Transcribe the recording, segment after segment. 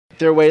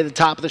their way to the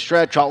top of the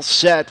stretch, all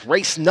set.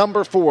 Race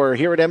number 4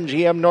 here at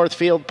MGM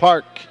Northfield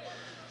Park.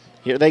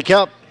 Here they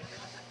come.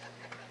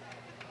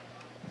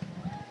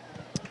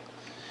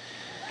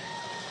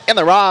 And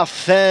they're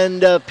off,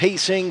 and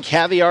pacing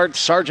Caviar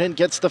Sergeant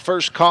gets the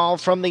first call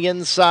from the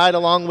inside,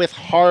 along with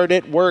Hard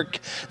at Work.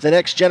 The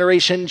next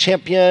generation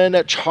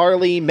champion,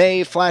 Charlie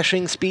May,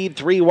 flashing speed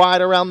 3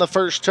 wide around the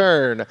first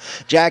turn.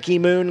 Jackie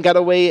Moon got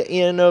away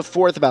in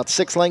fourth, about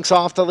 6 lengths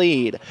off the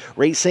lead.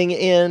 Racing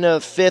in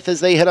fifth as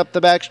they head up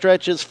the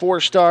backstretch is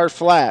 4-Star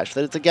Flash.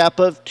 That it's a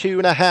gap of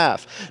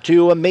 2.5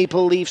 to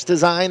Maple Leafs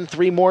Design,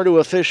 3 more to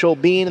Official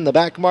Bean, and the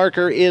back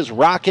marker is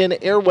Rockin'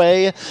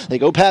 Airway. They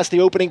go past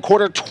the opening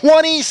quarter,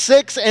 26-1.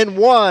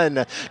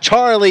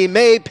 Charlie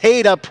May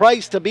paid a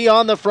price to be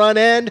on the front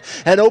end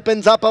and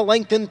opens up a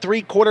length and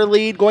 3/4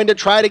 lead, going to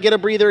try to get a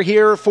breather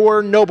here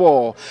for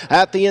Noble.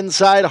 At the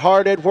inside,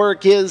 Hard at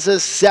Work is a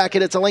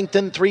second. It's a length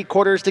and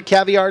 3/4 to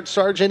Caviar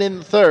Sergeant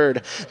in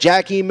third.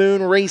 Jackie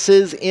Moon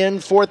races in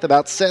fourth,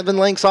 about 7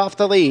 lengths off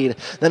the lead.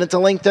 Then it's a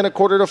length and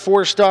 1/4 to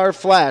 4-Star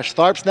Flash.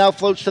 Tharps now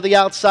floats to the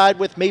outside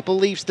with Maple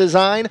Leafs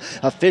Design.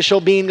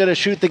 Official Bean going to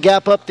shoot the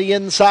gap up the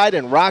inside,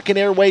 and Rockin'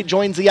 Airway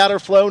joins the outer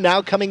flow,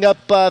 now coming up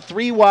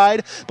 3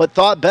 wide, but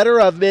thought better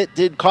of it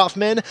did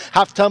Kaufman.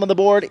 Half time on the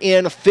board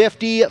in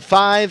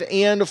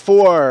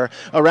 55-4.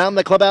 Around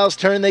the clubhouse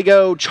turn they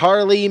go.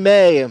 Charlie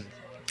May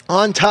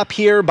on top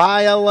here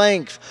by a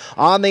length.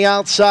 On the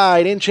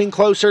outside, inching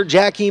closer,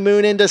 Jackie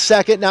Moon into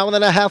second, now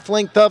within a half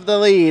length of the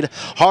lead.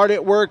 Hard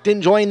at Work,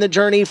 enjoying the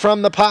journey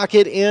from the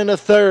pocket in a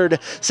third.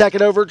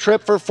 Second over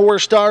trip for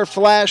 4-Star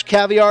Flash,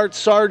 Caviar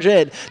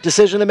Sergeant.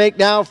 Decision to make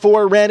now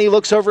for Randy.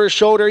 Looks over his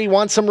shoulder. He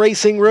wants some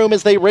racing room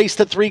as they race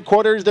to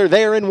 3/4. They're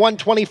there in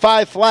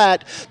 125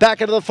 flat.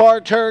 Back into the far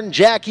turn,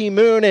 Jackie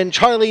Moon and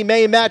Charlie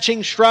May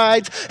matching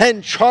strides,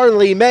 and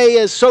Charlie May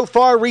has so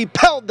far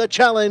repelled the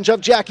challenge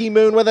of Jackie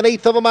Moon with an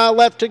 1/8 of a mile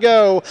left to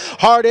go.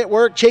 Hard at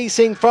Work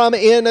chasing from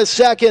in a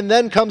second.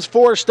 Then comes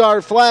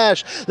 4-Star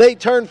Flash. They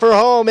turn for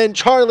home, and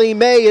Charlie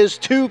May is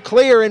 2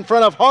 clear in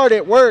front of Hard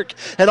at Work.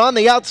 And on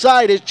the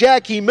outside is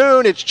Jackie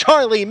Moon. It's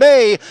Charlie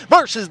May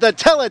versus the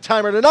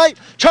teletimer tonight.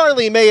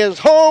 Charlie May is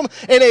home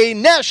in a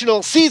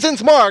national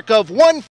seasons mark of 1